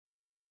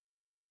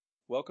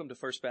Welcome to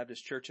First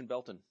Baptist Church in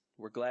Belton.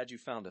 We're glad you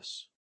found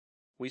us.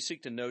 We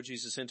seek to know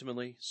Jesus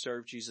intimately,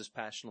 serve Jesus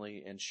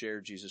passionately, and share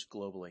Jesus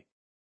globally.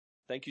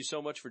 Thank you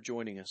so much for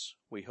joining us.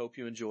 We hope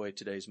you enjoy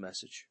today's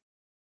message.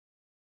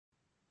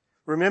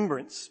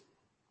 Remembrance.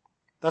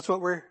 That's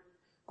what we're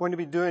going to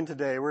be doing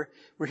today. We're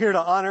here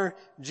to honor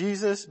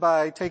Jesus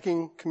by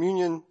taking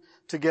communion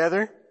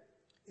together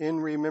in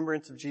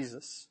remembrance of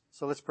Jesus.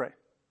 So let's pray.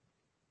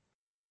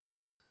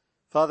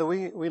 Father,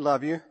 we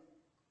love you.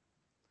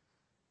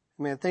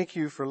 Man, thank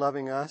you for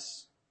loving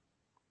us.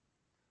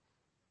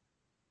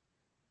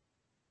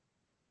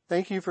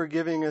 Thank you for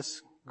giving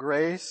us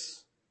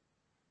grace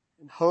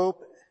and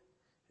hope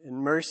and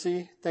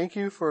mercy. Thank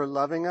you for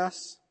loving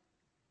us.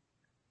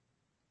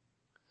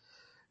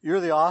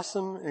 You're the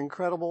awesome,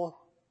 incredible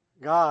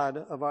God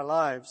of our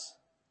lives.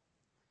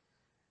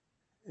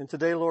 And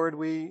today, Lord,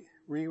 we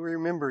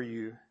remember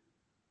you.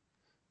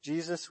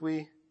 Jesus,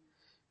 we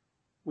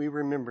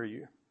remember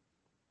you.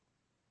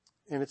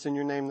 And it's in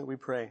your name that we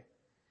pray.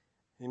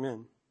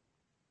 Amen.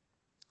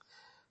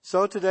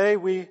 So today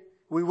we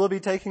will be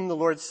taking the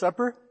Lord's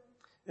Supper.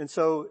 And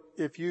so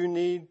if you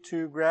need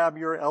to grab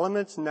your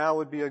elements, now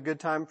would be a good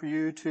time for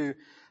you to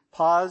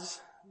pause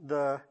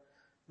the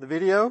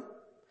video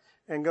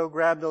and go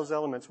grab those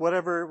elements.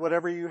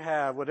 Whatever you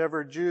have,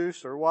 whatever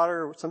juice or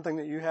water or something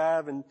that you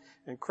have and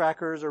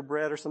crackers or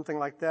bread or something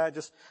like that,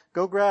 just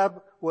go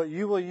grab what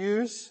you will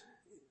use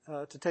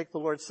to take the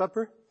Lord's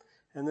Supper.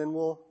 And then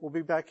we'll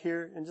be back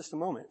here in just a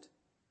moment.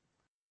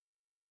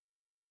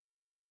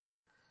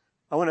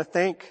 I want to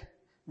thank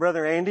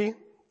Brother Andy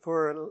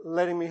for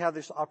letting me have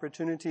this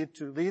opportunity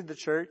to lead the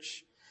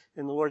church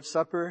in the Lord's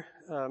Supper.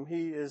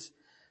 He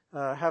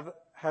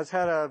has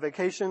had a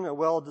vacation, a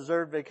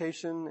well-deserved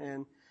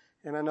vacation,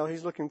 and I know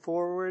he's looking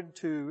forward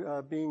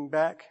to being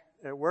back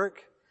at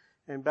work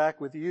and back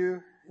with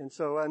you. And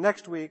so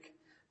next week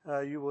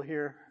you will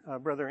hear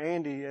Brother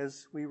Andy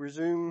as we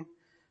resume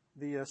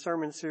the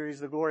sermon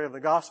series, The Glory of the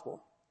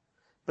Gospel.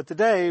 But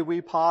today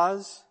we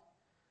pause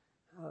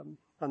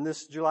on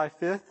this July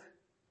 5th.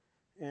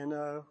 And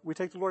we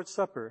take the Lord's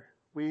Supper.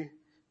 We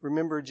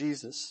remember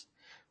Jesus.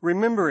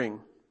 Remembering.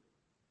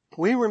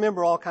 We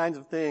remember all kinds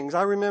of things.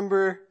 I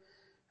remember,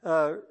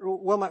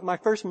 my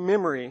first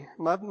memory,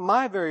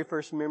 my very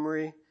first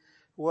memory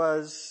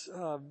was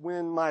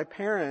when my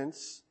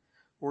parents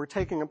were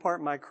taking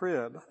apart my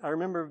crib. I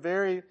remember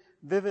very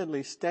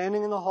vividly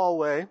standing in the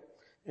hallway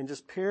and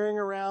just peering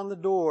around the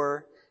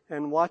door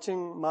and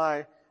watching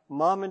my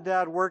mom and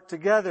dad work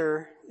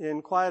together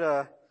in quite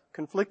a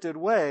conflicted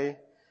way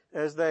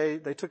as they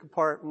took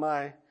apart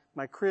my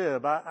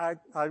crib. I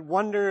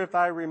wonder if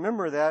I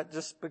remember that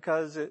just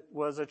because it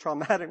was a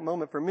traumatic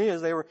moment for me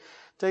as they were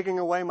taking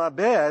away my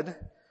bed,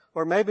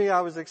 or maybe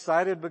I was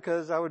excited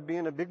because I would be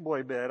in a big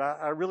boy bed.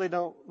 I really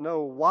don't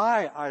know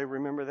why I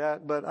remember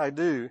that, but I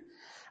do.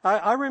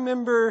 I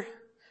remember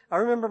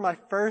my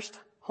first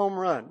home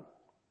run.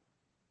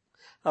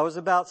 I was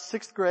about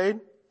 6th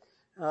grade.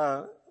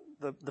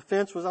 The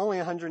fence was only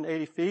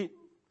 180 feet.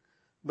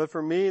 But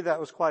for me, that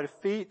was quite a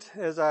feat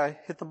as I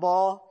hit the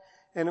ball.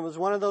 And it was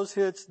one of those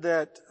hits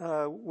that,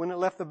 when it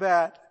left the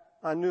bat,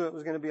 I knew it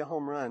was going to be a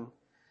home run.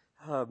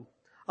 I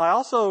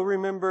also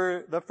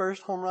remember the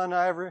first home run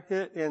I ever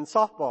hit in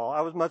softball. I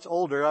was much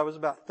older. I was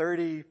about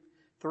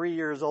 33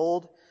 years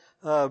old,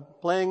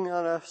 playing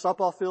on a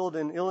softball field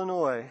in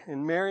Illinois,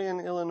 in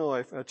Marion,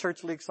 Illinois, for a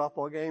church league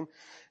softball game.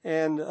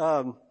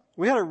 And,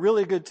 we had a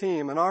really good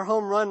team, and our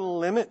home run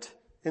limit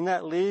in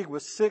that league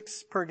was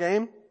 6 per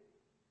game.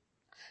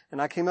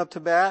 And I came up to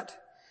bat,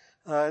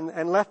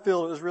 and left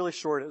field, it was really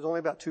short. It was only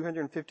about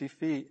 250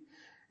 feet.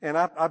 And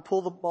I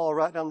pulled the ball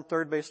right down the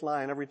third base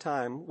line every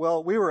time.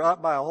 Well, we were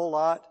up by a whole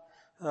lot.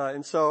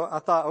 And so I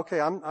thought,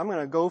 okay, I'm going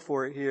to go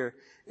for it here.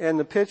 And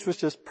the pitch was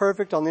just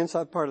perfect on the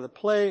inside part of the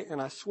plate.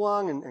 And I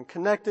swung and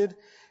connected,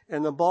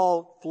 and the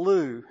ball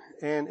flew,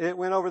 and it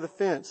went over the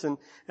fence. And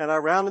I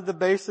rounded the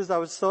bases. I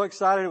was so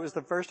excited. It was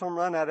the first home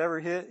run I'd ever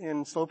hit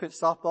in slow pitch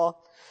softball.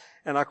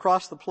 And I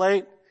crossed the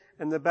plate,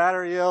 and the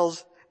batter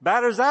yells,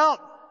 "Batter's out!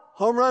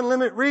 Home run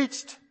limit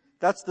reached!"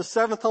 That's the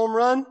 7th home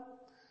run.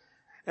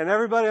 And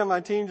everybody on my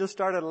team just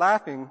started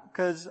laughing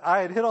because I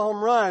had hit a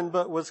home run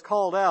but was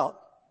called out.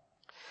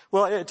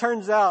 Well, it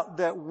turns out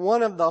that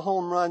one of the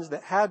home runs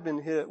that had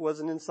been hit was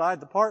an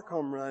inside the park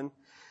home run.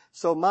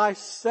 So my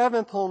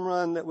 7th home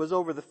run that was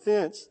over the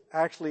fence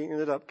actually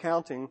ended up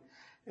counting.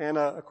 And,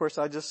 of course,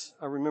 I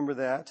remember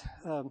that.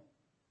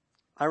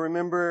 I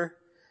remember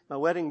my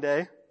wedding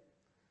day.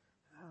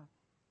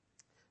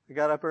 I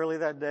got up early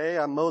that day.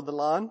 I mowed the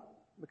lawn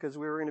because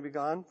we were going to be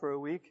gone for a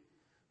week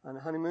on a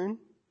honeymoon.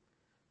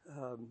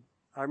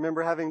 I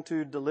remember having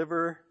to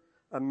deliver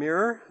a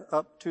mirror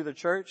up to the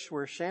church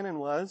where Shannon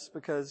was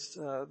because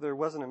there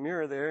wasn't a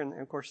mirror there. And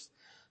of course,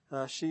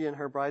 she and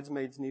her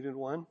bridesmaids needed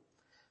one.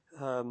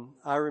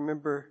 I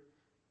remember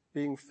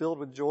being filled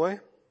with joy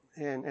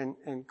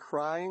and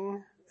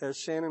crying as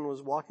Shannon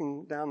was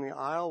walking down the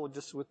aisle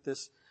with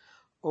this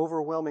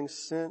overwhelming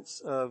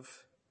sense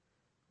of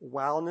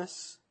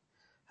wowness.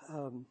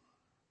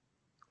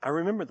 I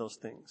remember those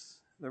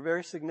things. They're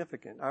very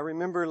significant. I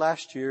remember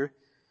last year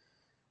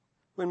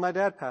when my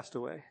dad passed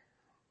away.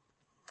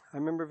 I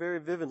remember very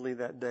vividly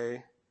that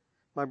day.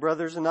 My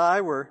brothers and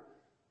I were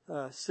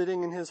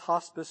sitting in his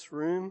hospice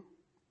room.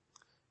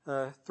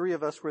 3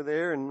 of us were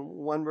there, and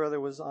 1 brother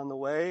was on the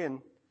way,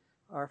 and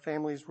our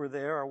families were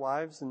there, our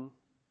wives, and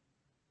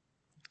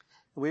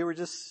we were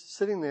just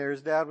sitting there.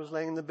 His dad was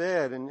laying in the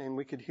bed, and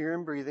we could hear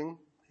him breathing.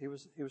 He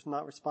was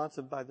not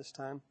responsive by this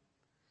time.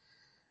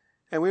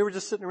 And we were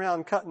just sitting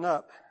around cutting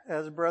up,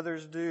 as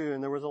brothers do,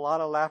 and there was a lot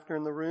of laughter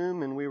in the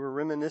room, and we were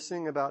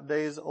reminiscing about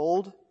days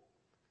old.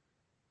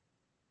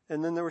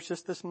 And then there was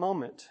just this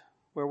moment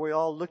where we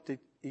all looked at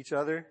each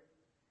other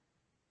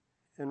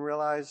and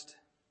realized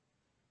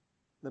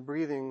the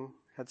breathing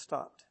had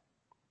stopped.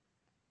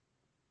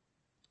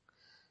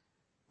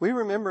 We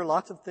remember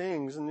lots of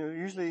things, and they're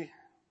usually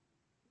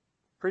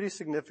pretty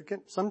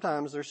significant.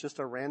 Sometimes there's just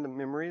a random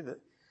memory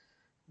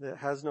that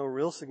has no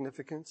real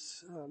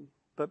significance.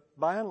 But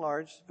by and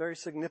large, very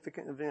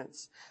significant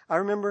events. I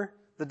remember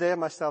the day of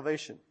my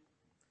salvation,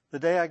 the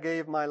day I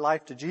gave my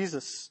life to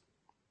Jesus.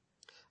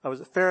 I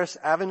was at Ferris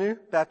Avenue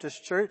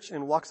Baptist Church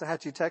in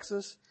Waxahachie,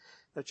 Texas.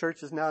 The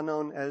church is now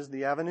known as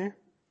the Avenue.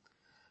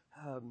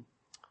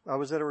 I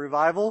was at a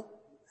revival.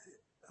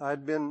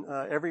 I'd been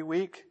every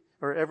week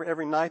or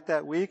every night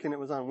that week, and it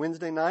was on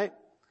Wednesday night.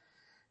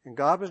 And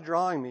God was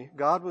drawing me.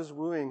 God was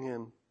wooing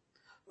him.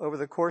 Over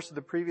the course of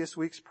the previous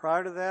weeks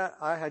prior to that,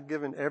 I had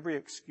given every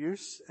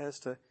excuse as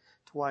to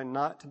why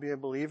not to be a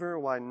believer,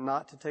 why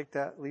not to take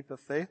that leap of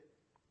faith.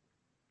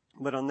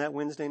 But on that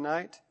Wednesday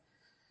night,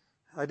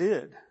 I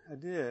did.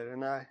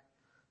 And I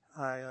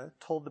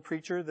told the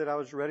preacher that I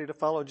was ready to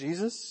follow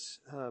Jesus.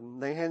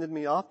 They handed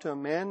me off to a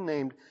man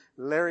named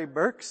Larry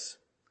Burks.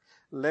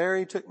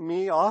 Larry took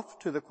me off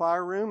to the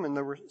choir room, and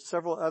there were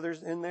several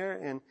others in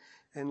there.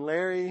 And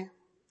Larry,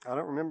 I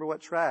don't remember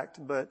what tract,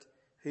 but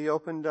he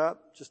opened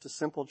up just a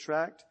simple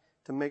tract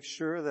to make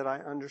sure that I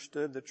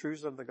understood the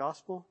truths of the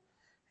gospel.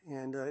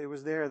 And it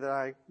was there that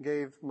I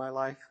gave my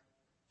life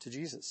to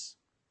Jesus.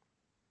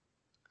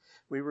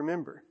 We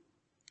remember.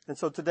 And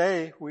so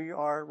today we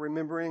are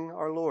remembering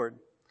our Lord.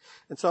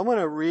 And so I want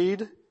to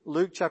read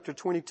Luke chapter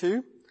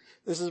 22.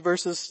 This is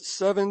verses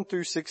 7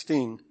 through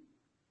 16.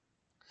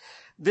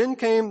 Then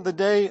came the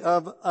day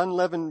of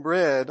unleavened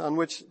bread, on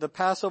which the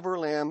Passover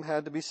lamb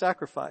had to be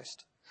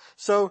sacrificed.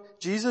 So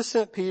Jesus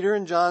sent Peter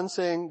and John,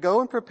 saying, "Go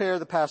and prepare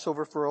the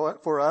Passover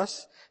for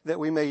us, that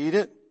we may eat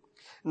it."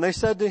 And they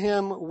said to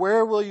him,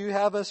 "Where will you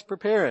have us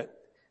prepare it?"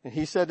 And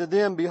he said to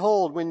them,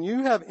 "Behold, when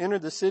you have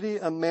entered the city,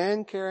 a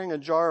man carrying a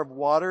jar of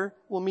water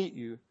will meet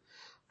you.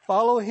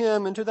 Follow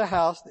him into the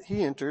house that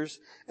he enters,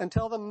 and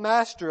tell the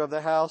master of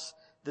the house,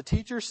 'The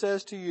teacher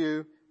says to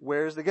you,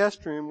 where is the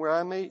guest room where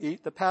I may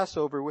eat the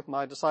Passover with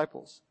my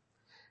disciples?'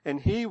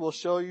 And he will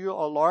show you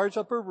a large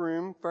upper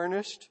room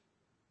furnished.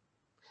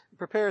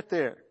 Prepare it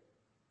there."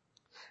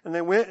 And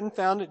they went and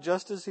found it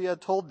just as he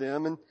had told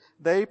them, and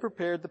they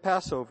prepared the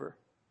Passover.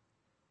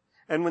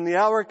 And when the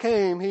hour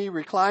came, he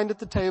reclined at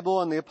the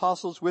table and the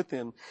apostles with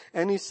him.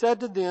 And he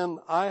said to them,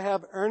 "I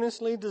have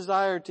earnestly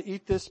desired to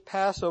eat this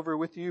Passover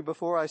with you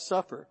before I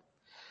suffer.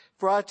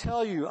 For I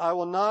tell you, I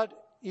will not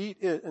eat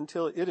it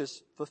until it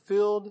is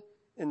fulfilled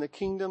in the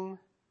kingdom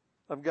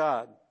of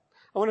God."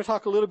 I want to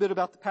talk a little bit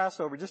about the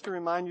Passover, just to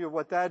remind you of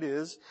what that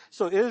is.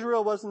 So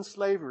Israel was in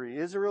slavery.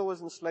 Israel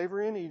was in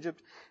slavery in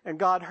Egypt, and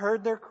God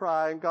heard their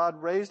cry, and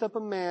God raised up a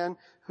man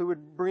who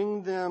would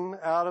bring them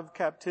out of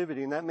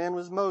captivity. And that man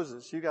was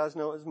Moses. You guys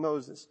know it as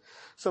Moses.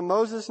 So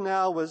Moses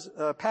now was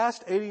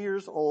past 80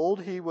 years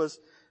old. He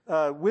was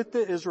with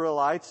the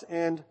Israelites,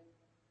 and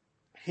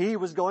he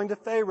was going to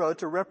Pharaoh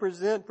to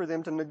represent for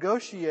them, to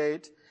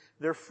negotiate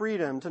their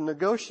freedom, to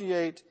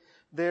negotiate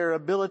their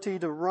ability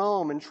to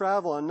roam and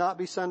travel and not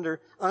be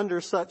under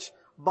such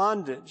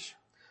bondage.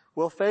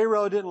 Well,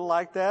 Pharaoh didn't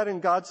like that,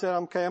 and God said,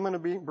 "Okay, I'm going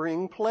to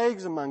bring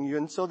plagues among you."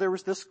 And so there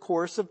was this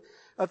course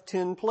of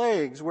 10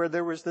 plagues where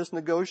there was this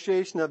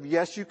negotiation of,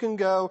 yes, you can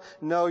go,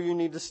 no, you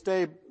need to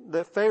stay.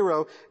 The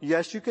Pharaoh,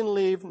 yes, you can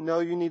leave, no,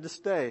 you need to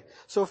stay.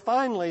 So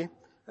finally,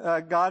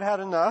 God had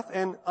enough,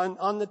 and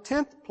on the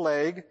 10th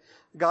plague,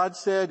 God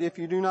said, "If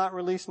you do not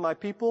release my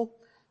people,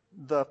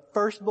 the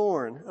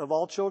firstborn of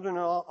all children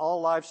and all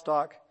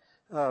livestock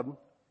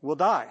will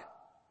die."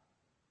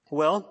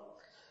 Well,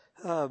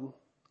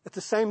 at the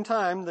same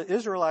time, the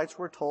Israelites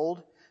were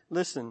told,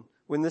 "Listen,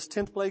 when this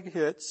 10th plague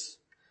hits,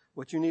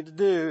 what you need to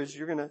do is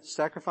you're going to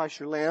sacrifice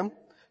your lamb.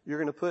 You're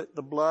going to put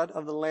the blood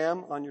of the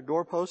lamb on your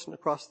doorpost and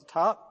across the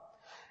top.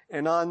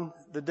 And on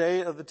the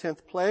day of the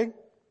 10th plague,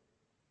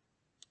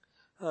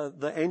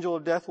 the angel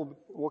of death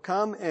will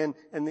come, and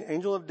the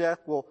angel of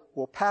death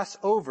will pass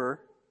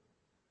over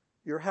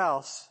your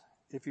house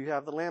if you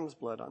have the lamb's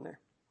blood on there."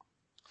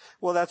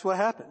 Well, that's what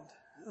happened.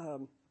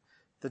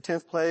 The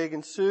 10th plague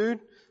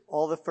ensued.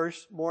 All the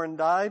firstborn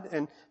died,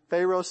 and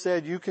Pharaoh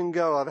said, "You can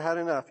go. I've had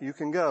enough. You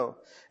can go."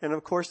 And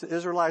of course the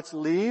Israelites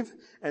leave.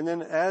 And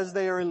then as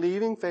they are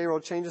leaving, Pharaoh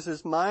changes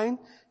his mind.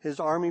 His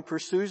army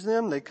pursues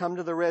them. They come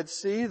to the Red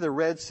Sea. The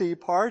Red Sea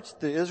parts.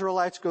 The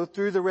Israelites go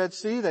through the Red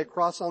Sea. They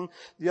cross on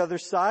the other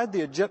side.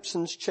 The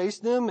Egyptians chase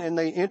them and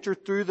they enter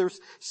through the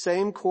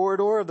same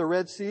corridor of the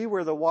Red Sea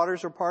where the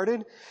waters are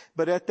parted.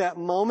 But at that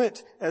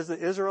moment, as the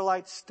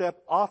Israelites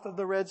step off of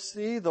the Red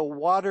Sea, the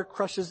water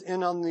crushes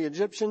in on the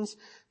Egyptians,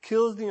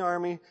 kills the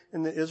army,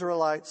 and the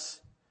Israelites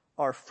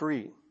are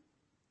free.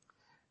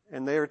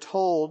 And they are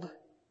told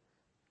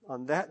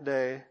on that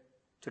day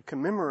to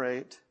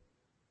commemorate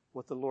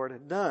what the Lord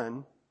had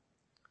done.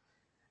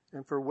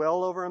 And for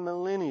well over a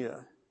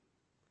millennia,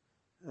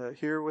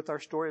 here with our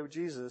story of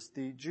Jesus,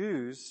 the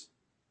Jews,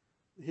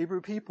 the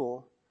Hebrew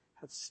people,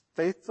 had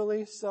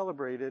faithfully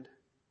celebrated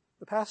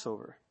the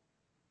Passover.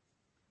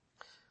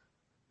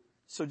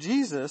 So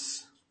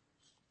Jesus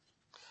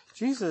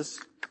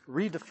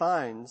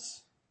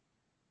redefines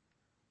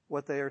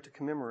what they are to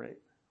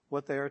commemorate,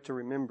 what they are to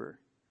remember,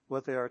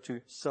 what they are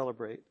to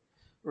celebrate.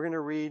 We're going to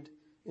read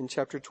in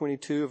chapter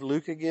 22 of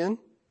Luke again,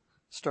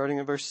 starting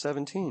in verse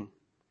 17.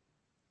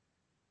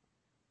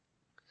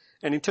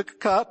 "And he took a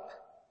cup,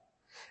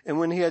 and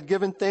when he had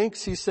given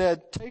thanks, he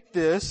said, 'Take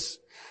this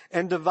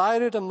and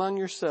divide it among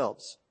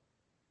yourselves.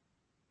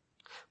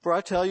 For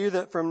I tell you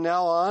that from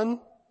now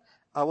on,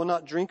 I will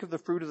not drink of the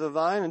fruit of the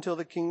vine until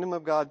the kingdom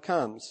of God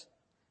comes.'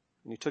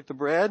 And he took the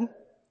bread,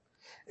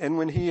 and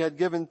when he had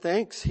given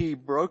thanks, he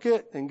broke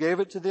it and gave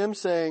it to them,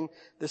 saying,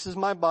 'This is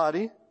my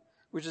body,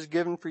 which is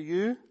given for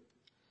you.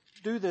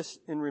 Do this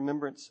in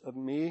remembrance of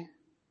me.'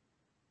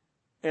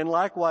 And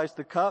likewise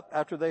the cup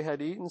after they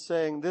had eaten,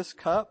 saying, 'This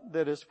cup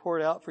that is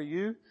poured out for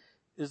you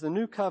is the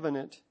new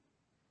covenant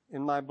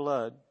in my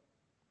blood.'"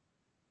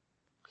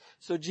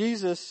 So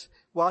Jesus,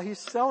 while he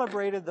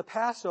celebrated the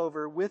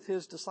Passover with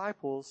his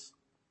disciples,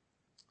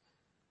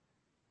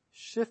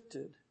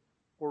 shifted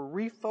or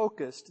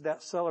refocused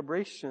that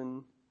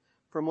celebration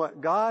from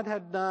what God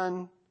had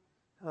done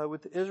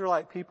with the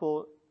Israelite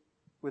people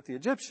with the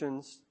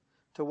Egyptians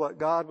to what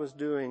God was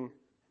doing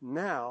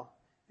now,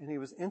 and he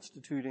was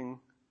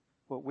instituting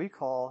what we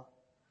call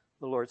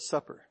the Lord's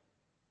Supper.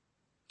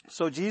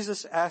 So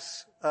Jesus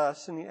asks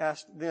us, and he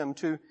asked them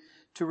to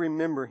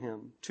remember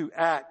him, to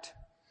act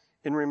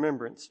in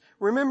remembrance.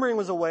 Remembering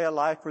was a way of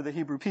life for the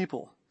Hebrew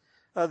people.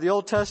 The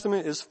Old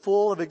Testament is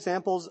full of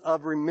examples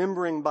of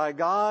remembering by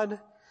God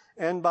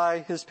and by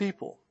his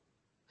people.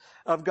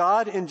 Of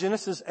God, in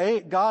Genesis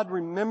 8, God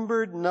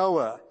remembered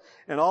Noah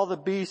and all the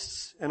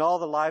beasts and all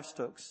the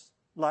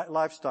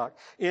livestock.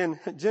 In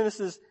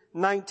Genesis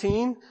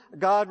 19,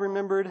 God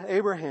remembered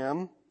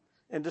Abraham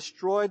and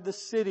destroyed the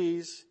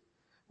cities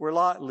where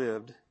Lot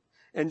lived.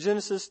 In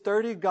Genesis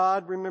 30,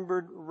 God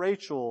remembered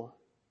Rachel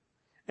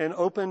and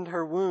opened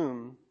her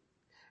womb.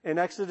 In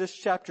Exodus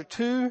chapter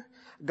 2,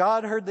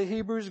 God heard the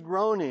Hebrews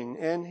groaning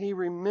and he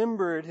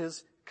remembered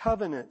his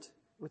covenant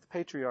with the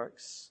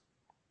patriarchs.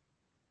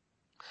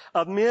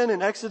 Of men,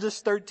 in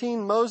Exodus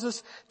 13,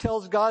 Moses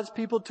tells God's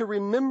people to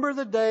remember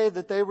the day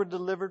that they were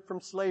delivered from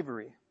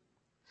slavery.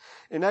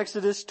 In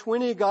Exodus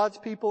 20, God's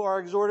people are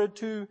exhorted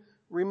to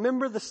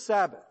remember the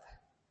Sabbath.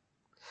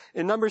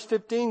 In Numbers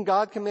 15,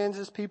 God commands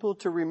his people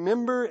to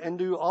remember and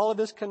do all of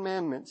his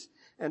commandments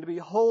and to be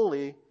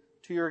holy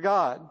to your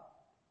God.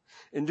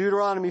 In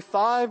Deuteronomy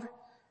 5,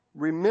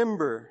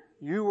 remember,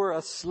 you were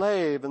a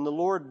slave and the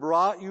Lord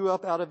brought you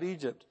up out of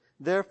Egypt.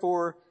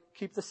 Therefore,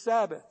 keep the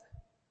Sabbath.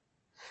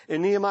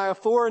 In Nehemiah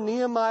 4,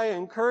 Nehemiah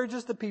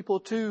encourages the people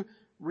to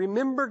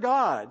remember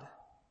God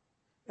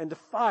and to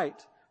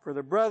fight for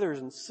their brothers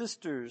and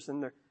sisters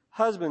and their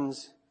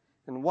husbands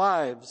and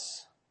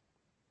wives.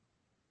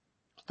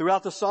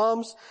 Throughout the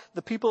Psalms,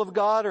 the people of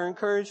God are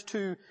encouraged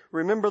to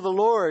remember the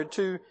Lord,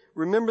 to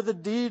remember the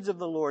deeds of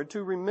the Lord,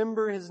 to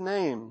remember his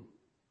name.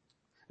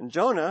 And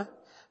Jonah,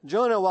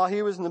 while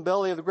he was in the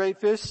belly of the great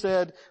fish,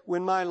 said,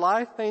 "When my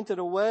life fainted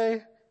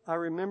away, I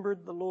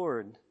remembered the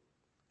Lord,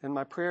 and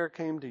my prayer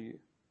came to you."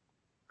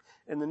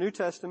 In the New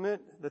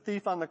Testament, the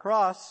thief on the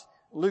cross,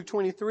 Luke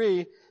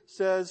 23,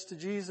 says to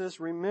Jesus,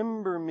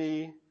 "Remember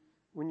me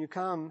when you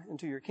come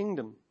into your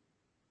kingdom."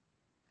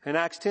 In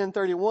Acts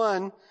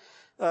 10:31,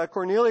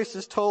 Cornelius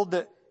is told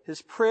that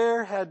his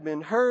prayer had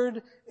been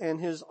heard and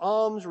his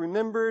alms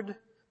remembered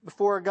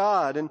before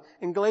God. And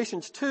in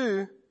Galatians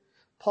 2,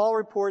 Paul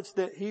reports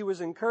that he was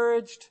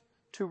encouraged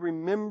to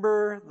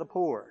remember the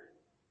poor.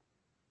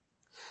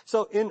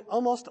 So in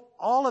almost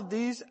all of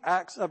these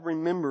acts of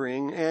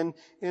remembering and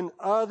in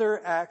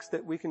other acts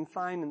that we can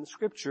find in the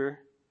Scripture,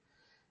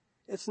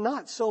 it's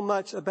not so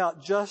much about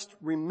just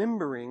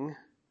remembering,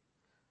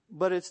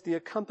 but it's the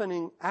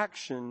accompanying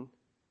action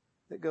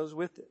that goes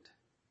with it.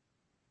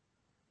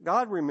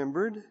 God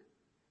remembered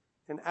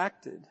and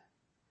acted.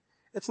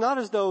 It's not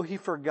as though he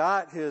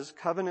forgot his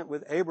covenant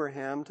with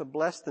Abraham to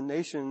bless the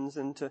nations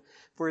and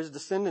for his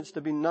descendants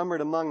to be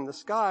numbered among the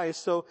skies.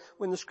 So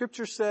when the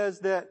Scripture says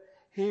that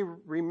he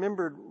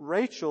remembered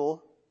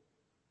Rachel,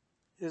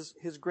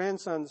 his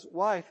grandson's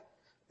wife,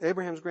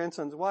 Abraham's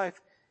grandson's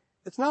wife,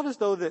 it's not as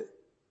though that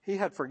he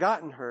had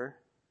forgotten her,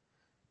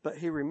 but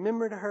he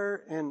remembered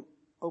her and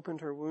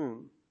opened her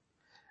womb.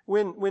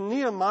 When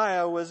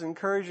Nehemiah was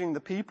encouraging the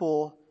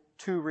people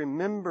to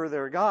remember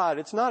their God,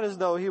 it's not as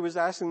though he was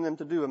asking them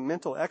to do a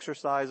mental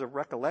exercise of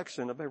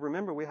recollection of,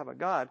 remember we have a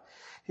God.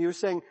 He was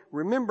saying,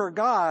 remember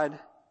God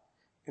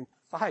and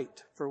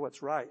fight for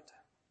what's right.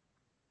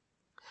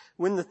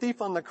 When the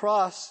thief on the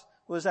cross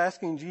was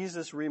asking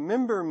Jesus,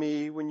 remember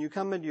me when you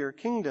come into your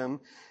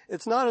kingdom,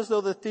 it's not as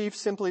though the thief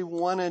simply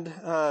wanted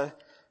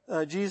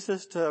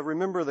Jesus to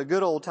remember the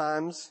good old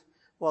times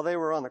while they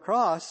were on the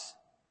cross.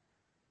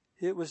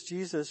 It was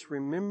Jesus,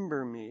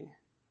 remember me.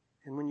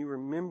 And when you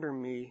remember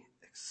me,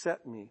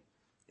 accept me,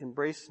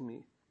 embrace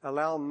me,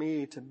 allow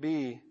me to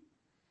be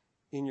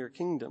in your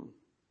kingdom.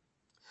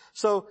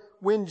 So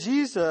when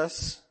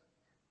Jesus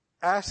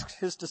asked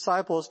his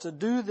disciples to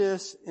do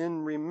this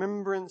in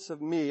remembrance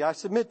of me, I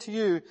submit to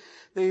you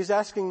that he's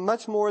asking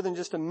much more than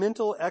just a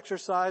mental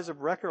exercise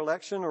of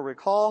recollection or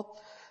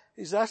recall.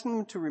 He's asking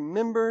them to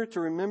remember,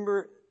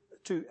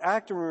 to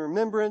act in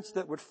remembrance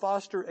that would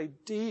foster a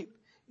deep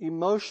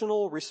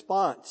emotional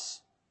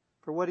response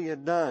for what he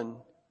had done.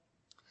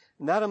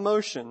 And that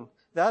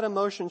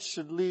emotion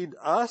should lead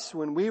us,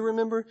 when we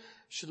remember,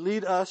 should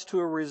lead us to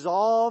a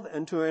resolve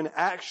and to an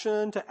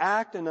action to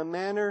act in a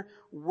manner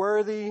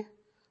worthy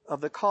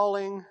of the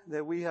calling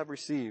that we have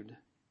received.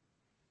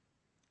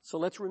 So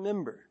let's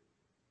remember.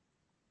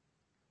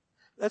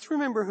 Let's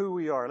remember who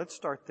we are. Let's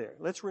start there.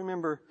 Let's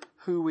remember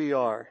who we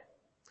are.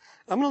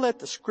 I'm going to let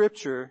the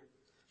scripture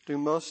do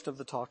most of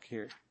the talk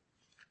here.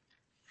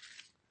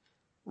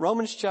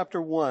 Romans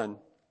chapter 1.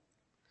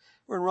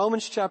 We're in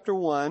Romans chapter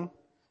 1,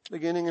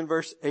 beginning in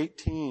verse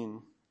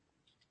 18.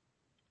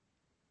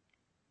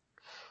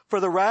 For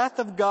the wrath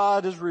of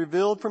God is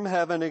revealed from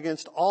heaven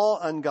against all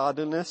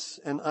ungodliness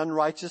and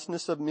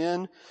unrighteousness of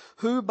men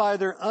who by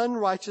their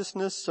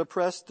unrighteousness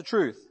suppress the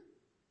truth.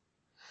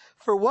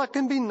 For what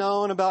can be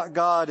known about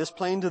God is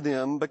plain to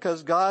them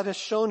because God has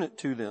shown it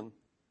to them.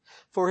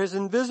 For his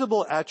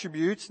invisible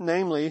attributes,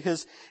 namely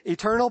his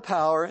eternal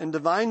power and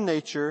divine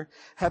nature,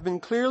 have been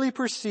clearly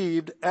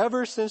perceived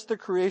ever since the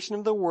creation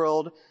of the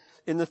world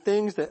in the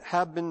things that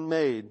have been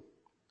made.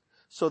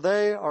 So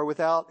they are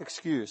without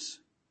excuse.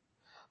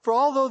 For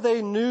although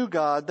they knew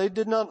God, they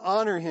did not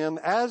honor him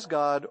as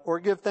God or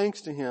give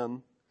thanks to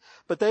him,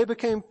 but they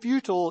became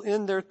futile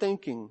in their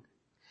thinking,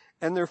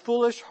 and their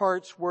foolish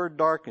hearts were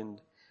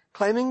darkened.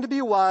 Claiming to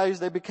be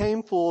wise, they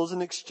became fools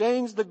and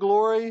exchanged the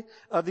glory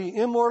of the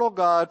immortal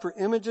God for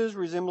images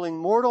resembling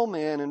mortal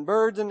man and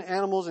birds and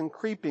animals and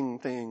creeping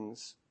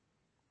things.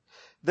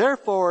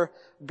 Therefore,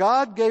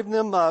 God gave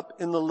them up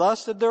in the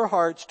lust of their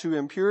hearts to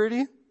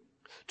impurity,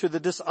 to the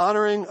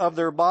dishonoring of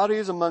their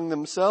bodies among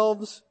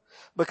themselves,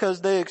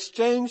 because they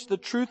exchanged the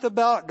truth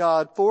about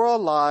God for a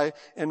lie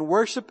and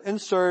worshiped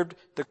and served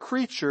the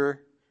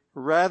creature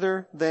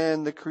rather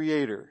than the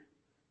Creator,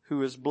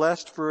 who is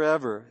blessed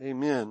forever.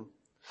 Amen.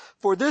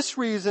 For this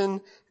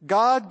reason,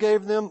 God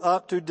gave them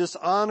up to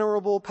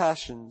dishonorable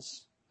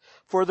passions.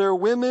 For their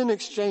women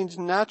exchanged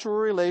natural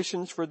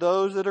relations for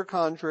those that are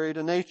contrary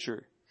to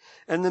nature.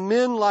 And the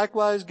men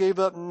likewise gave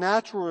up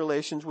natural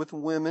relations with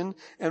women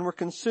and were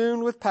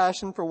consumed with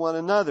passion for one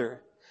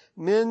another,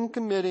 men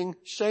committing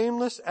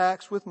shameless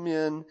acts with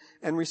men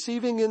and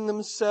receiving in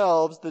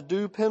themselves the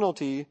due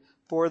penalty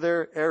for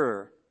their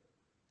error.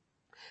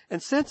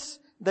 And since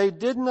they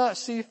did not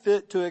see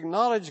fit to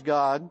acknowledge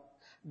God,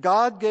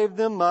 God gave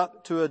them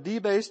up to a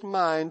debased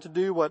mind to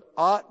do what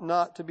ought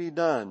not to be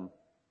done.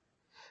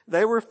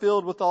 They were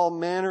filled with all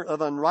manner of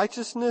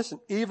unrighteousness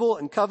and evil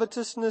and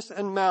covetousness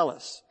and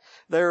malice.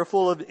 They are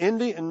full of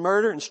envy and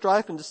murder and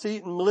strife and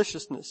deceit and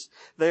maliciousness.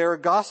 They are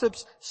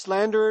gossips,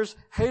 slanderers,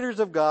 haters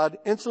of God,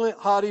 insolent,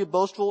 haughty,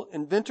 boastful,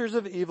 inventors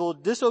of evil,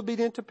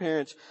 disobedient to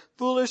parents,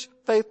 foolish,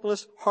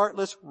 faithless,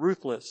 heartless,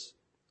 ruthless.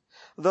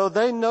 Though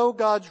they know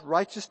God's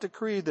righteous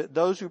decree that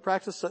those who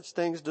practice such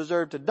things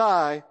deserve to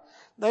die,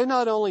 they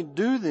not only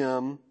do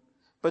them,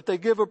 but they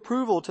give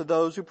approval to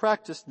those who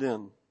practice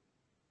them.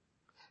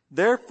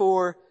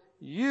 Therefore,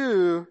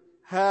 you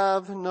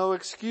have no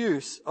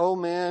excuse, O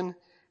man,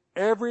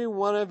 every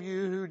one of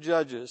you who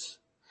judges.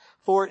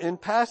 For in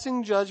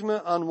passing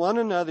judgment on one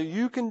another,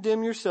 you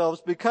condemn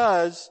yourselves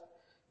because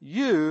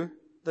you,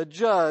 the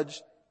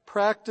judge,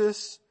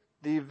 practice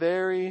the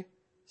very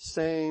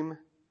same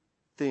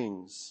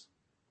things.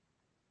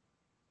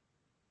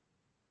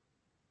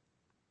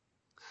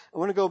 I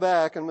want to go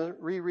back and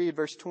reread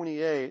verse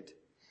 28.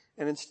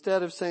 And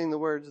instead of saying the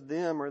words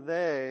them or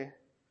they,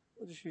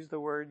 we'll just use the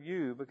word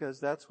you, because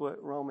that's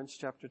what Romans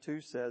chapter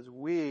 2 says.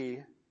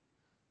 We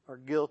are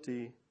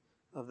guilty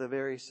of the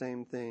very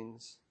same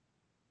things.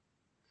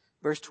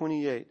 Verse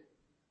 28.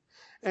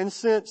 And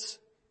since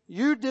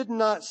you did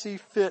not see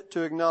fit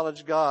to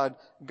acknowledge God,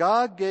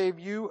 God gave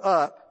you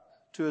up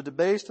to a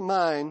debased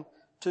mind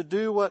to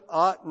do what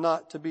ought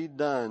not to be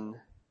done.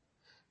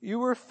 You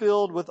were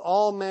filled with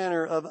all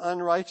manner of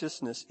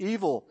unrighteousness,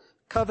 evil,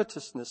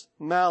 covetousness,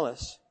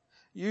 malice.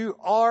 You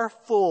are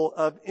full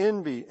of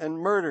envy and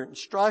murder and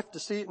strife,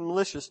 deceit, and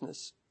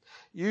maliciousness.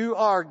 You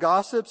are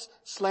gossips,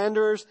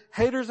 slanderers,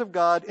 haters of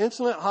God,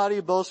 insolent,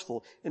 haughty,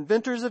 boastful,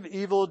 inventors of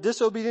evil,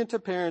 disobedient to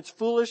parents,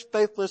 foolish,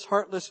 faithless,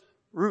 heartless,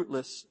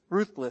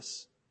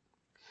 ruthless.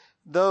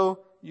 Though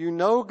you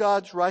know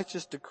God's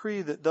righteous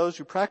decree that those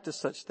who practice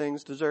such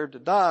things deserve to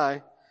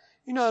die,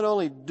 you not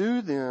only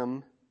do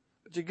them,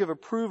 but you give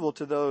approval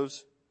to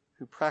those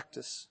who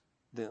practice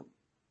them.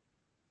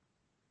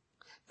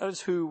 That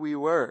is who we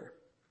were.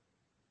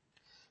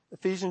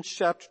 Ephesians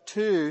chapter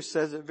 2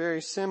 says it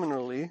very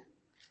similarly.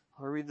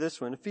 I'll read this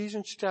one.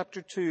 Ephesians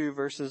chapter 2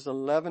 verses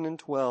 11 and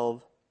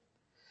 12.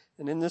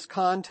 And in this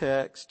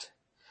context,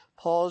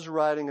 Paul is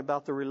writing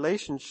about the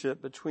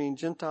relationship between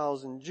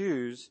Gentiles and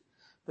Jews,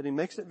 but he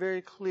makes it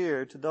very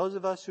clear to those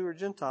of us who are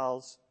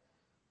Gentiles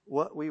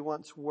what we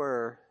once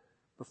were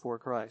before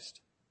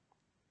Christ.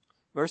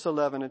 Verse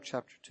 11 of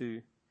chapter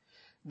 2.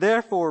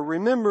 Therefore,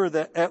 remember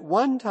that at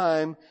one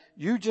time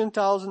you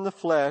Gentiles in the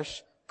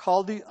flesh,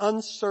 called the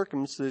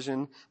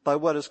uncircumcision by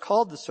what is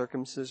called the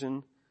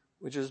circumcision,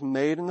 which is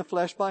made in the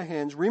flesh by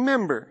hands.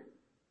 Remember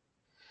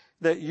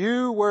that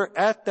you were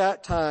at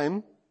that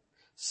time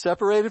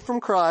separated from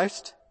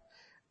Christ,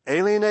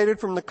 alienated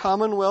from the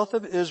commonwealth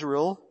of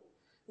Israel,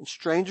 and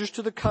strangers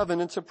to the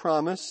covenants of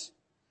promise,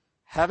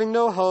 having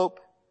no hope,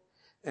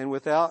 and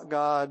without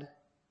God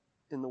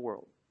in the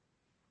world.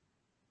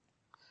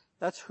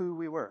 That's who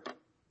we were.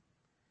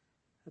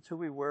 That's who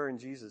we were in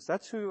Jesus.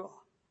 That's who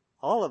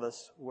all of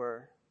us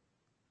were.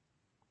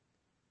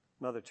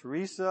 Mother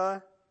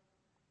Teresa,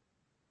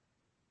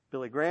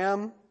 Billy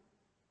Graham,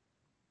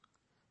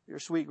 your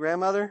sweet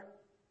grandmother,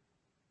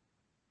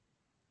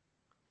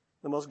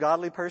 the most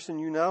godly person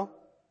you know,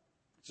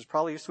 which is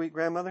probably your sweet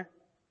grandmother,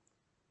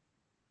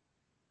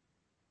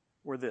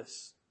 were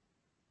this.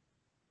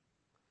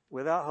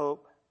 Without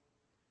hope,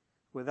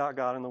 without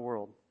God in the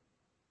world.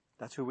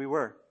 That's who we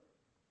were.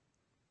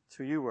 It's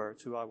who you were.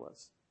 It's who I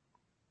was.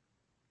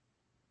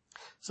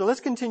 So let's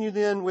continue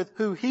then with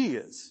who He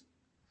is.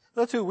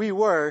 That's who we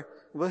were,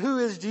 but who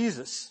is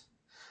Jesus?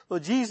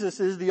 Well, Jesus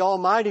is the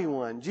Almighty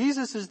One.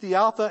 Jesus is the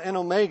Alpha and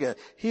Omega.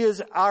 He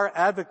is our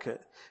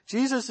advocate.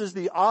 Jesus is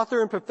the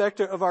author and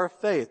perfecter of our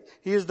faith.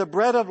 He is the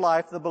bread of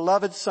life, the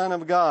beloved Son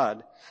of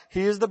God.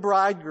 He is the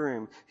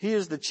bridegroom. He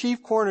is the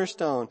chief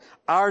cornerstone,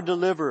 our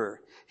deliverer.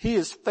 He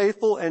is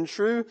faithful and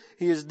true.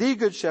 He is the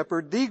good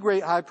shepherd, the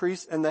great high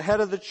priest, and the head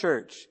of the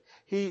church.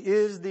 He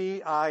is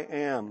the I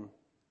am.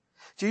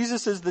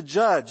 Jesus is the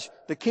judge,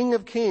 the King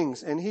of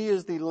kings, and He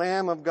is the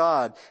Lamb of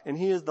God, and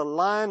He is the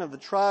Lion of the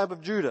tribe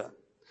of Judah.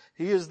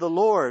 He is the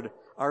Lord,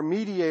 our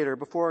mediator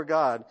before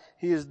God.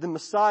 He is the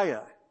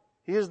Messiah.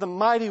 He is the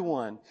mighty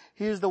one.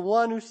 He is the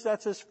one who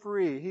sets us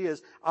free. He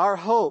is our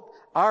hope,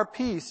 our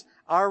peace,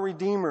 our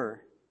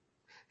Redeemer.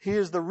 He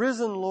is the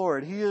risen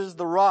Lord. He is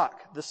the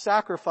rock, the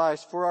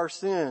sacrifice for our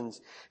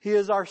sins. He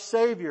is our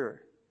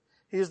Savior.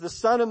 He is the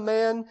Son of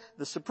Man,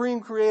 the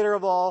supreme creator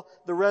of all,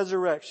 the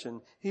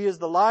resurrection. He is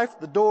the life,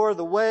 the door,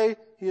 the way.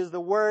 He is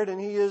the Word, and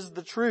He is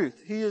the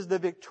truth. He is the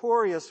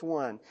victorious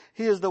one.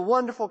 He is the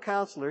wonderful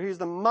Counselor. He is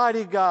the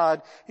mighty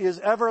God. He is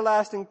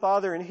everlasting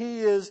Father, and He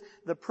is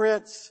the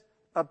Prince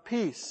of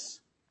Peace.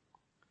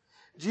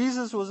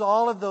 Jesus was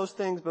all of those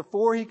things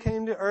before He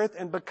came to earth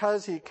and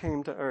because He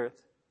came to earth.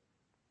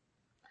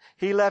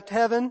 He left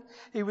heaven.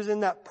 He was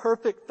in that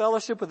perfect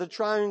fellowship with the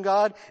triune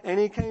God, and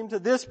He came to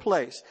this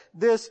place,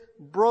 this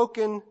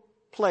broken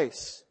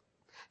place.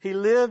 He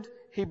lived,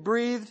 He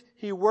breathed,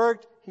 He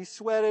worked, He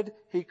sweated,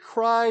 He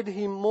cried,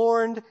 He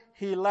mourned,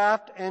 He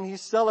laughed, and He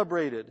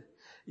celebrated.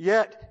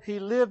 Yet He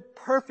lived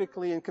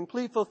perfectly in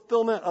complete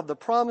fulfillment of the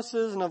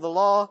promises and of the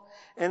law,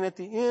 and at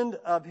the end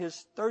of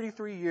His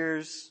 33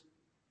 years,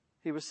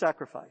 He was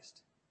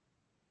sacrificed.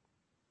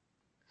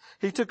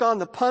 He took on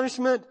the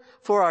punishment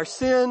for our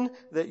sin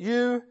that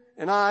you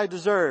and I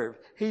deserve.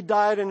 He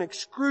died an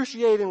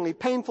excruciatingly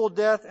painful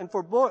death, and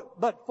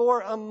but for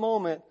a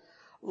moment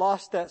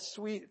lost that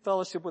sweet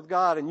fellowship with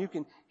God. And you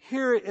can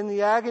hear it in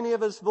the agony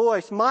of His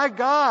voice. My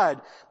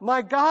God,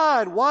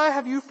 why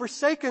have you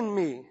forsaken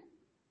me?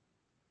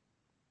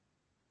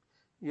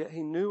 Yet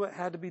He knew what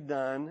had to be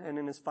done, and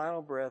in His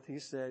final breath He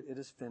said, it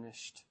is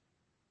finished.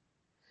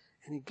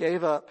 And He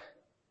gave up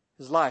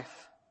His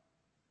life.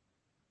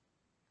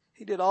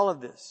 He did all of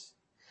this.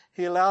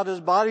 He allowed His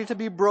body to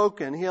be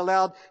broken. He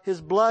allowed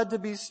His blood to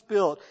be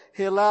spilled.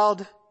 He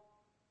allowed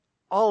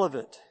all of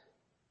it.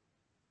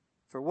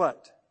 For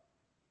what?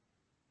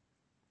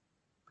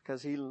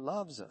 Because He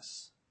loves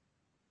us.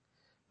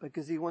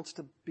 Because He wants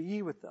to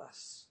be with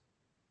us.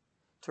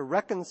 To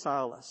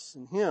reconcile us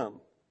in Him.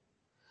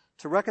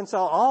 To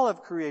reconcile all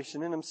of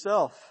creation in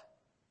Himself.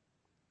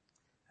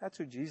 That's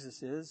who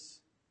Jesus is.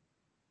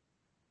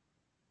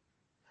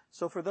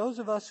 So for those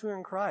of us who are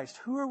in Christ,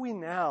 who are we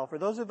now? For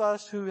those of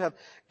us who have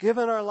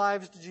given our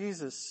lives to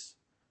Jesus,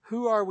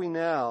 who are we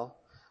now?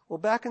 Well,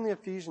 back in the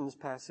Ephesians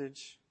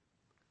passage,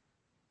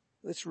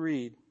 let's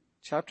read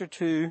chapter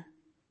 2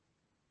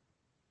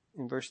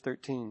 in verse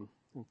 13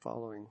 and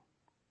following.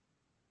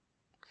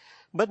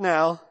 But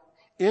now,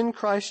 in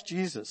Christ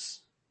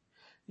Jesus,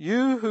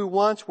 you who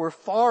once were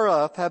far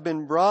off have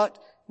been brought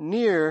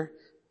near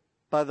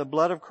by the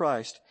blood of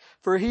Christ.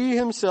 For he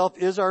himself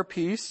is our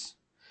peace,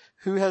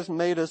 who has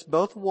made us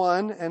both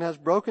one and has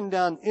broken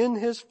down in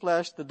his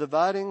flesh the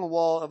dividing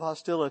wall of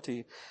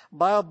hostility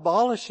by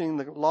abolishing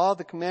the law of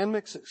the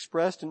commandments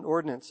expressed in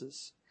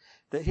ordinances,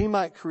 that he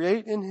might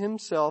create in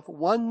himself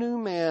one new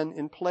man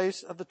in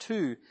place of the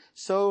two,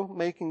 so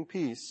making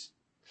peace.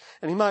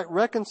 And he might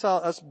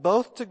reconcile us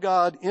both to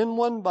God in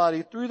one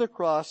body through the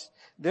cross,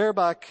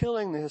 thereby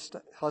killing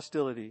the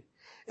hostility.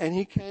 And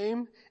he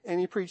came and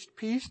he preached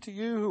peace to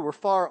you who were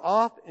far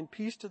off and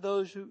peace to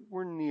those who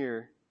were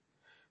near.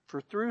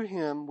 For through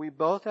him we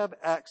both have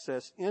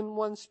access in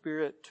one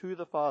Spirit to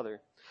the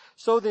Father.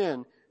 So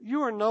then,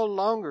 you are no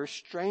longer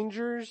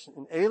strangers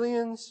and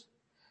aliens,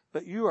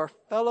 but you are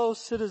fellow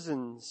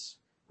citizens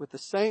with the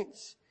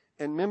saints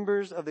and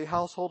members of the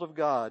household of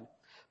God,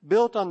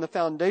 built on the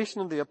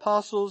foundation of the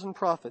apostles and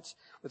prophets,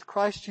 with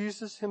Christ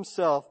Jesus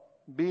himself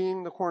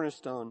being the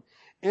cornerstone,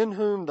 in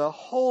whom the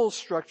whole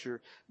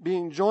structure,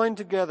 being joined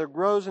together,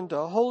 grows into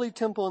a holy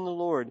temple in the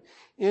Lord.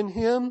 In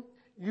him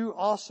you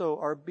also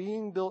are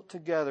being built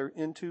together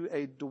into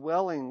a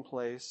dwelling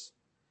place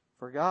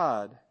for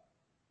God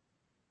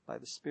by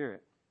the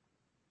Spirit.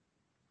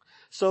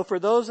 So for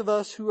those of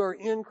us who are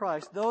in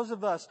Christ, those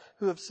of us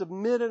who have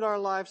submitted our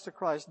lives to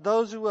Christ,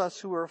 those of us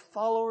who are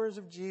followers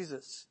of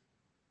Jesus,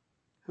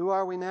 who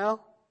are we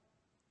now?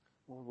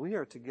 Well, we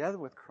are together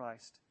with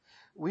Christ.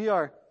 We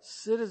are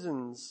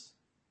citizens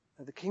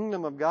of the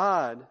kingdom of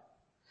God.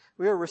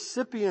 We are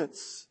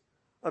recipients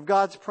of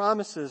God's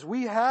promises.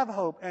 We have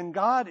hope, and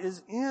God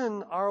is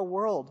in our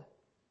world.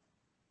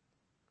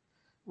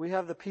 We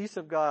have the peace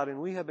of God, and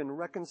we have been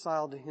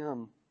reconciled to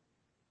him.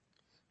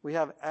 We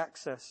have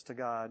access to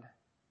God.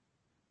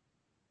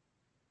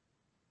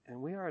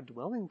 And we are a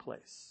dwelling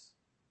place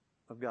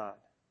of God.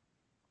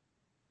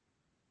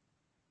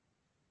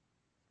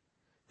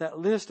 That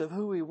list of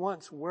who we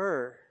once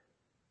were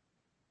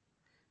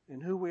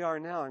and who we are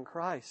now in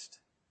Christ.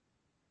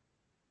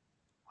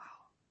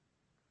 Wow.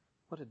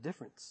 What a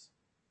difference.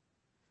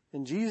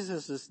 And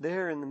Jesus is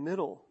there in the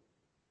middle.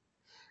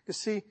 You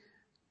see,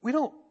 we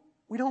don't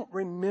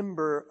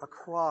remember a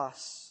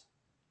cross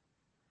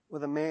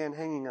with a man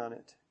hanging on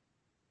it.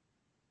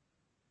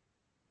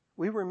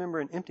 We remember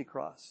an empty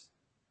cross.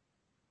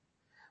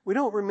 We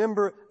don't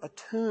remember a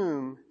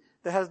tomb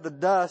that has the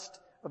dust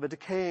of a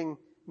decaying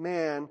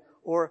man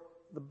or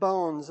the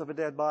bones of a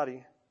dead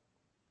body.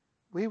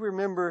 We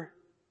remember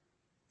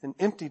an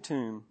empty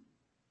tomb.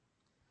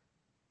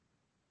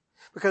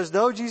 Because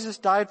though Jesus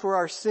died for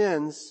our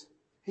sins,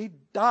 he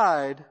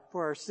died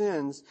for our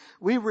sins,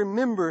 we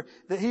remember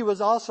that he was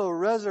also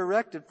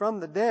resurrected from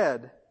the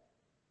dead.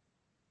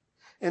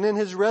 And in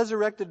his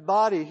resurrected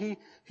body,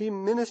 he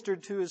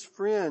ministered to his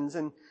friends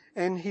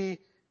and he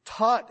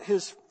taught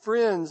his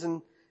friends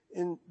and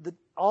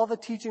all the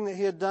teaching that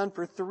he had done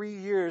for 3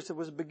 years, it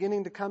was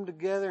beginning to come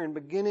together and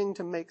beginning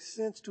to make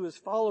sense to his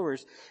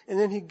followers. And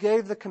then he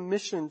gave the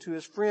commission to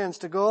his friends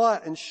to go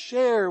out and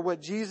share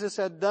what Jesus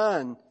had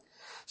done.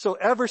 So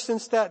ever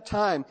since that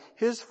time,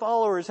 his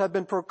followers have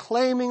been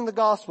proclaiming the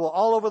gospel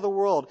all over the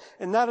world.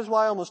 And that is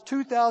why almost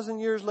 2,000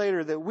 years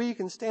later that we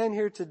can stand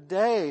here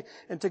today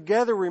and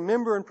together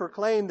remember and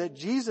proclaim that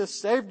Jesus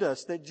saved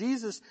us, that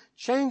Jesus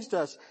changed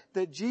us,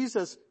 that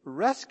Jesus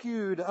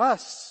rescued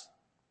us,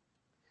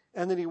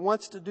 and that he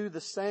wants to do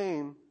the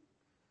same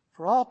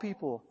for all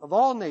people of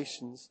all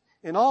nations,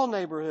 in all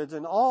neighborhoods,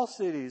 in all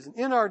cities, and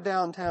in our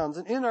downtowns,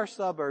 and in our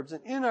suburbs,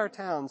 and in our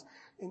towns,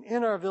 and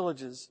in our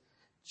villages.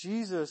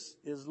 Jesus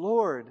is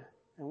Lord,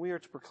 and we are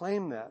to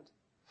proclaim that.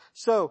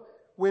 So,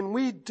 when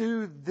we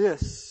do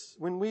this,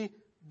 when we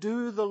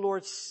do the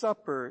Lord's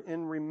Supper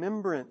in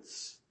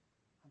remembrance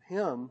of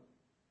him,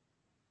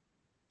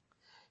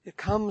 it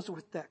comes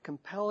with that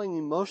compelling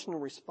emotional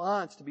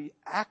response to be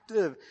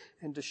active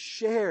and to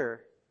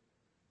share.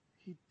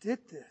 He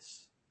did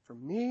this for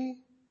me.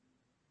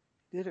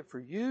 He did it for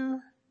you.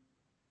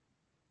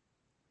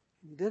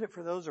 He did it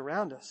for those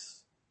around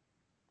us.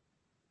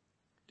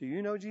 Do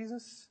you know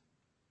Jesus?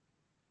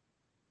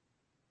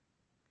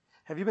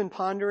 Have you been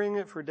pondering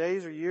it for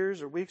days or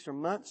years or weeks or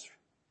months?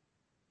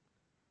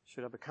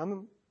 Should I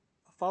become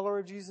a follower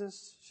of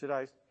Jesus? Should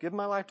I give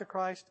my life to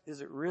Christ?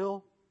 Is it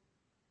real?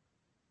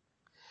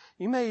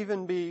 You may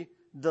even be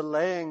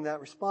delaying that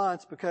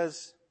response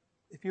because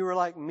if you were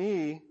like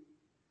me,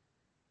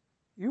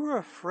 you were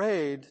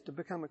afraid to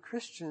become a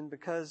Christian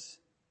because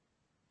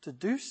to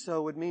do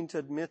so would mean to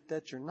admit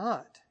that you're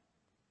not.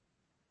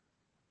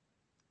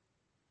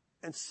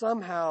 And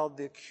somehow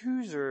the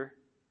accuser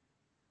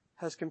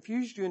has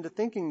confused you into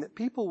thinking that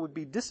people would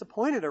be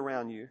disappointed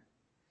around you.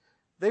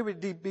 They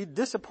would be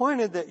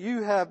disappointed that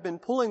you have been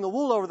pulling the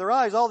wool over their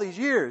eyes all these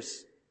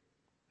years.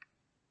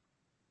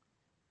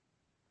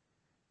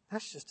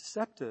 That's just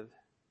deceptive.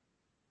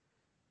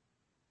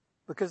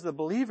 Because the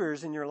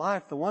believers in your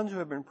life, the ones who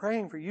have been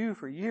praying for you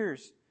for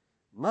years,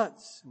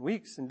 months,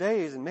 weeks, and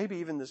days, and maybe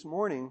even this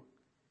morning,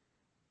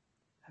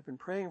 have been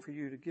praying for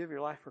you to give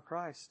your life for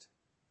Christ.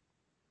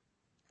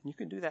 And you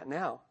can do that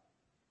now.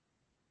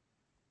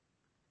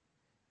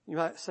 You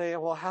might say,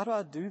 well, how do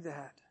I do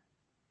that?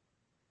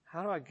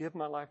 how do I give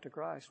my life to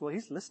Christ? Well,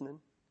 He's listening.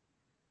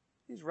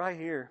 He's right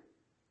here.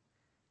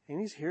 And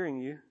He's hearing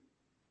you.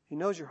 He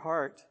knows your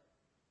heart.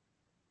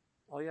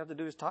 All you have to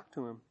do is talk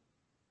to Him.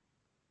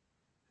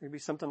 It could be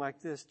something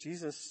like this.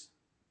 Jesus,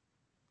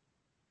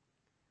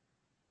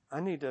 I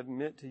need to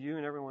admit to you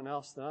and everyone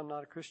else that I'm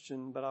not a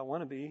Christian, but I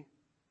want to be.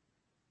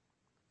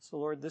 So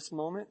Lord, this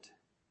moment,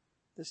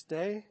 this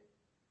day,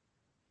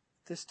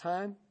 this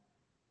time,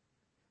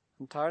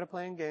 I'm tired of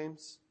playing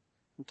games.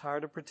 I'm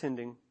tired of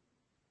pretending.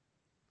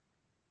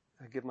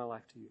 I give my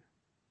life to you.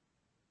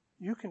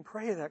 You can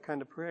pray that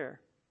kind of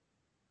prayer.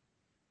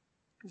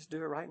 Just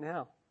do it right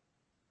now.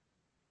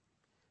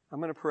 I'm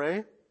going to pray,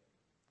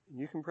 and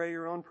you can pray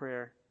your own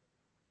prayer.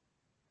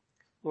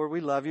 Lord, we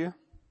love you.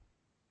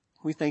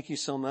 We thank you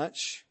so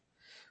much.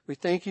 We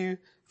thank you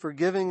for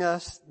giving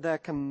us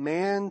that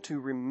command to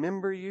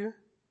remember you.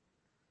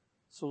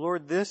 So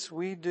Lord, this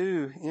we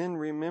do in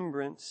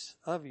remembrance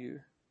of you,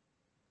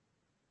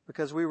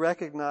 because we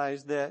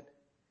recognize that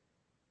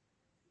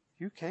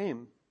you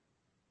came.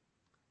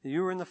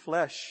 You were in the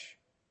flesh,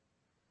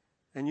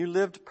 and you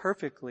lived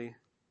perfectly,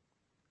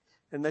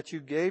 and that you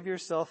gave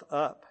yourself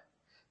up,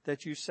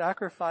 that you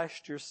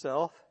sacrificed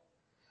yourself,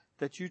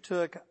 that you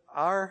took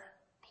our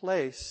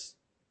place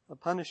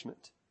of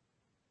punishment.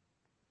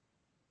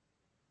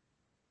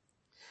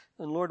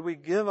 And Lord, we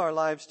give our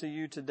lives to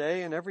you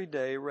today and every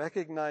day,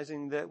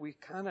 recognizing that we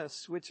kind of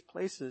switch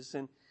places,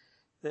 and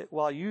that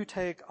while you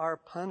take our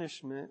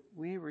punishment,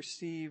 we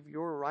receive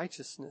your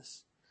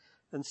righteousness.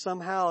 And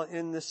somehow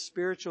in this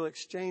spiritual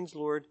exchange,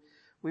 Lord,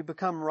 we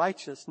become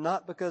righteous,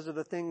 not because of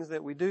the things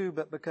that we do,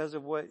 but because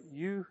of what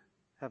you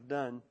have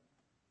done.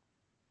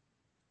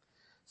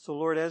 So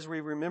Lord, as we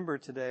remember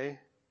today,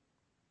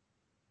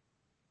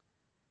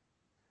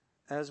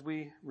 help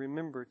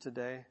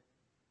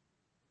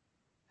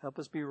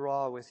us be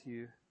raw with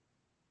you.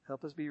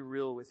 Help us be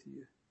real with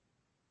you.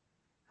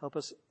 Help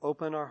us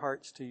open our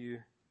hearts to you.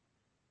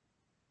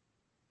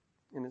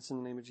 And it's in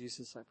the name of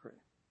Jesus I pray.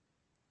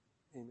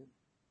 Amen.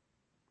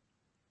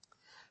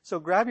 So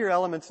grab your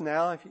elements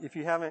now if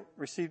you haven't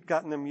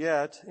gotten them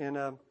yet,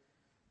 and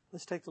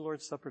let's take the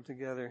Lord's Supper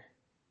together.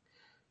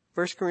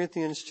 1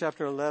 Corinthians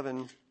chapter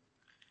 11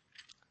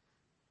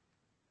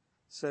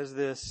 says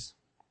this.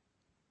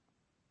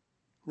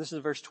 This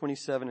is verse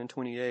 27 and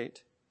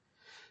 28.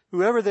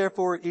 Whoever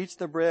therefore eats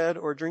the bread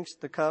or drinks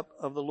the cup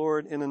of the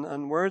Lord in an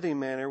unworthy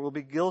manner will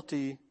be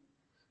guilty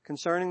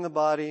concerning the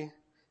body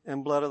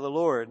and blood of the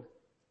Lord.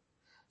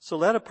 So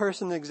let a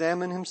person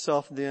examine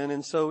himself then,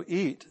 and so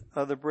eat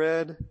of the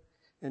bread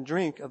and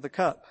drink of the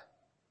cup.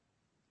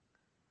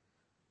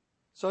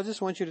 So I just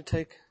want you to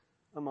take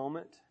a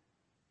moment,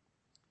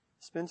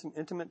 spend some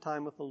intimate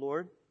time with the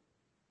Lord.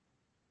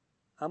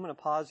 I'm going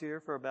to pause here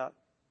for about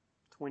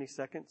 20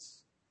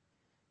 seconds.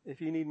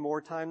 If you need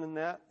more time than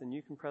that, then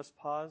you can press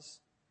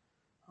pause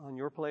on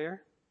your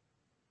player.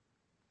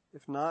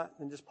 If not,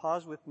 then just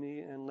pause with me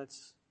and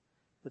let's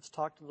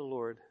talk to the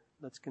Lord.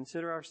 Let's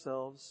consider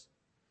ourselves,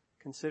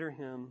 consider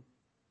Him,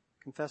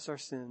 confess our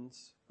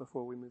sins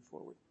before we move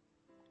forward.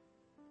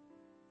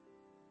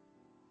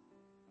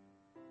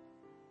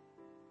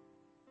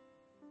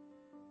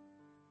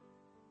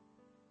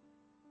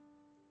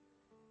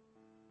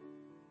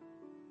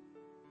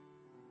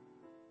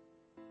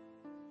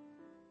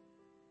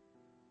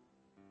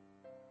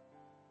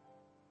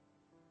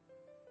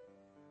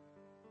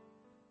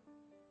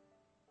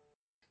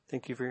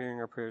 Thank you for hearing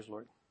our prayers,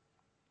 Lord.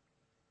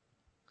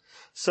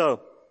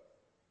 So,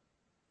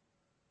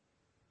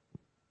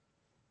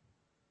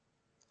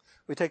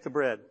 we take the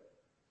bread.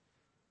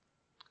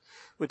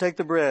 We take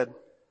the bread.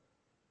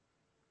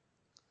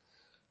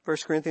 1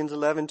 Corinthians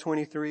 11,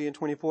 23 and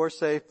 24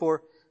 say,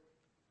 For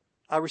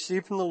I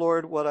received from the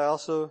Lord what I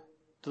also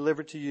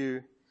delivered to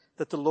you,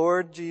 that the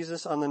Lord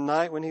Jesus on the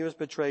night when He was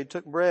betrayed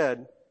took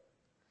bread,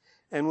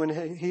 and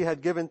when He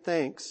had given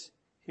thanks,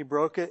 He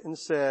broke it and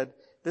said,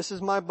 This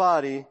is my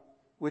body,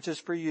 which is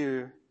for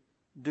you.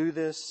 Do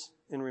this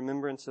in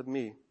remembrance of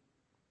me.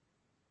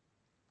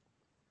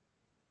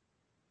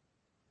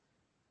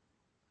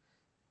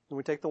 When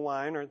we take the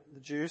wine or the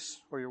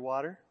juice or your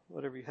water,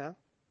 whatever you have.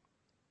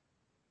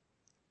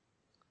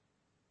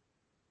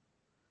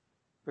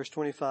 Verse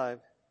 25.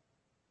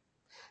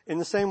 In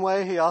the same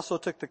way, He also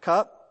took the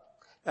cup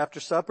after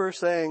supper,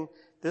 saying,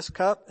 This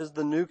cup is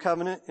the new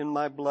covenant in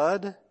my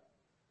blood.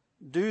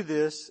 Do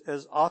this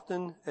as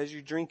often as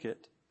you drink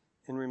it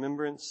in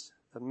remembrance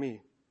of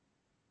me.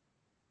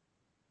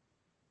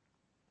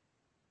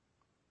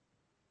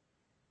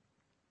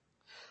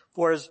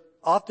 For as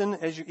often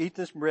as you eat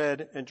this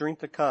bread and drink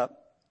the cup,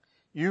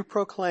 you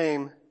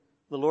proclaim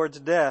the Lord's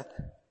death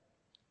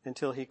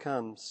until He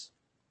comes.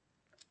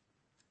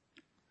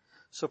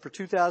 So for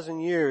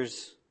 2,000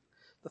 years,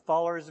 the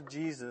followers of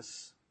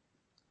Jesus,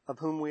 of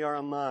whom we are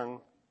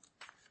among,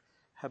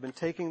 have been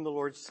taking the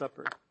Lord's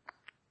Supper.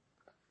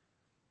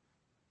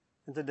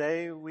 And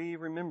today we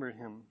remember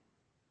Him.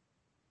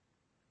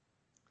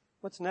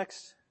 What's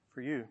next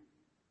for you?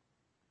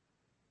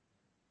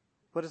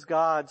 What is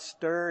God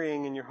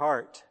stirring in your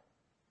heart?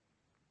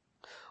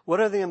 What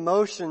are the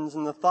emotions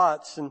and the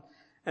thoughts,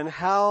 and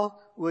how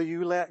will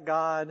you let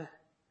God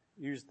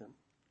use them?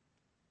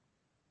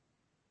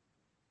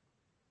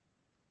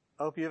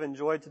 I hope you have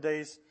enjoyed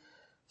today's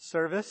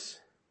service.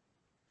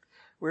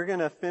 We're going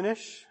to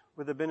finish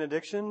with a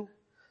benediction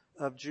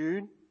of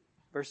Jude,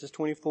 verses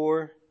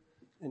 24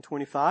 and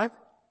 25.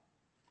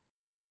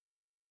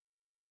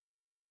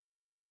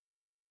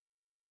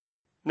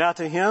 Now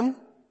to Him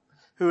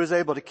who is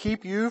able to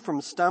keep you from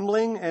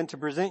stumbling and to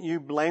present you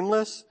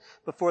blameless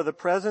before the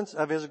presence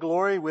of His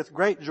glory with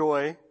great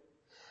joy,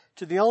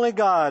 to the only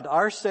God,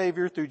 our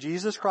Savior, through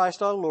Jesus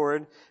Christ our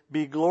Lord,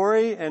 be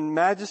glory and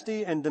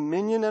majesty and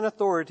dominion and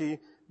authority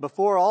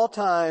before all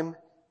time,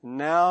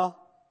 now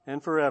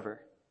and forever.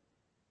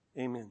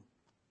 Amen.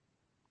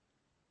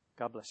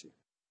 God bless you.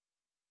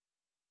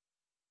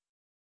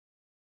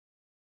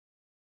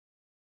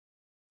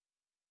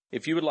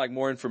 If you would like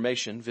more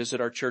information, visit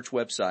our church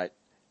website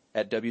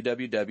at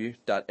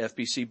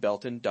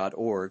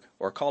www.fbcbelton.org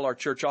or call our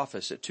church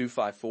office at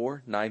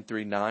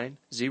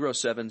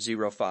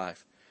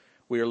 254-939-0705.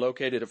 We are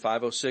located at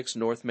 506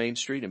 North Main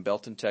Street in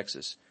Belton,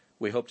 Texas.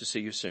 We hope to see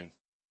you soon.